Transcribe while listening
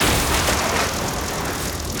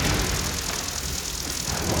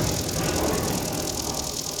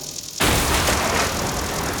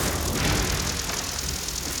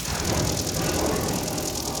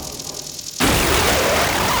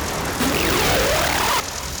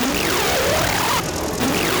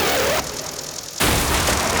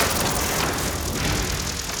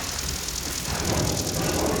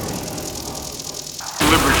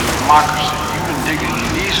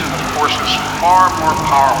far more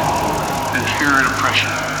powerful than fear and oppression.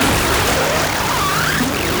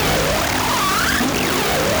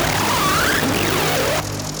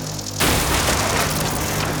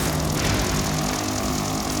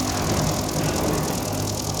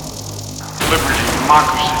 Liberty,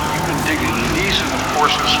 democracy, human dignity, these are the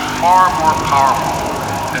forces far more powerful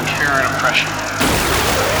than fear and oppression.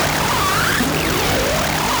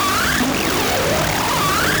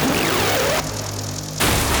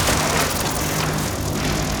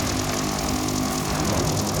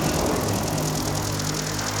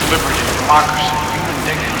 Liberty, democracy, human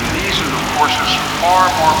dignity, these are the forces far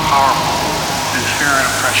more powerful than fear and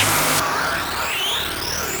oppression.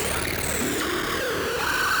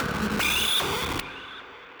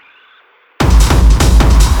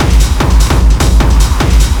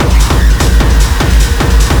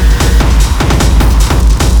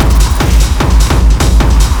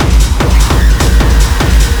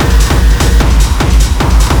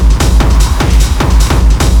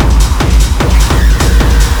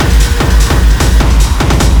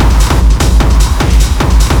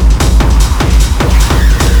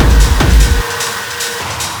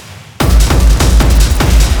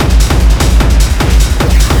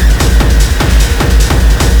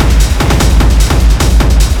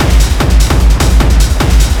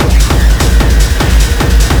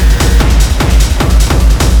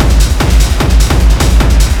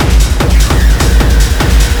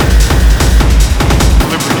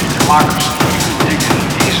 Democracy, human dignity,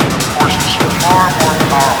 these are the forces far more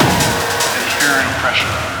powerful than fear and oppression.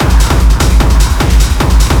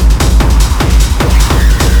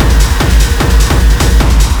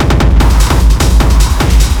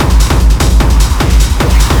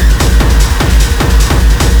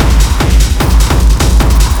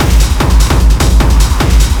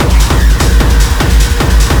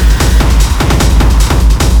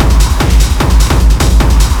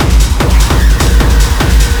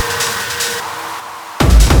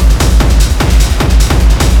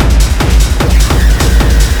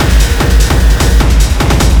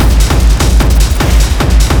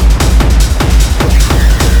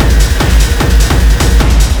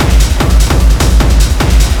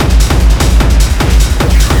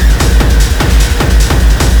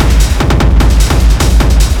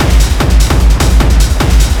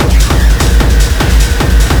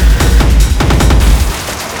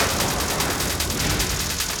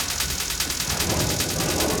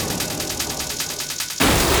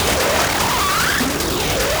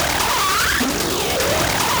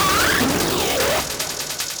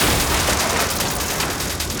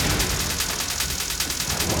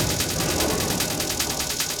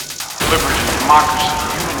 Liberty, democracy,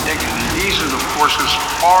 human dignity, these are the forces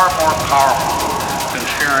far more powerful than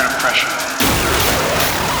fear and oppression.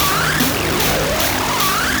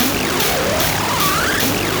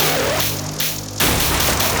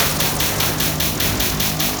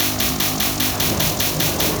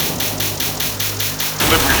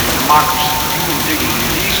 Liberty, democracy, human dignity,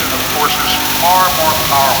 these are the forces far more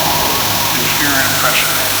powerful than fear and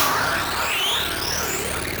oppression.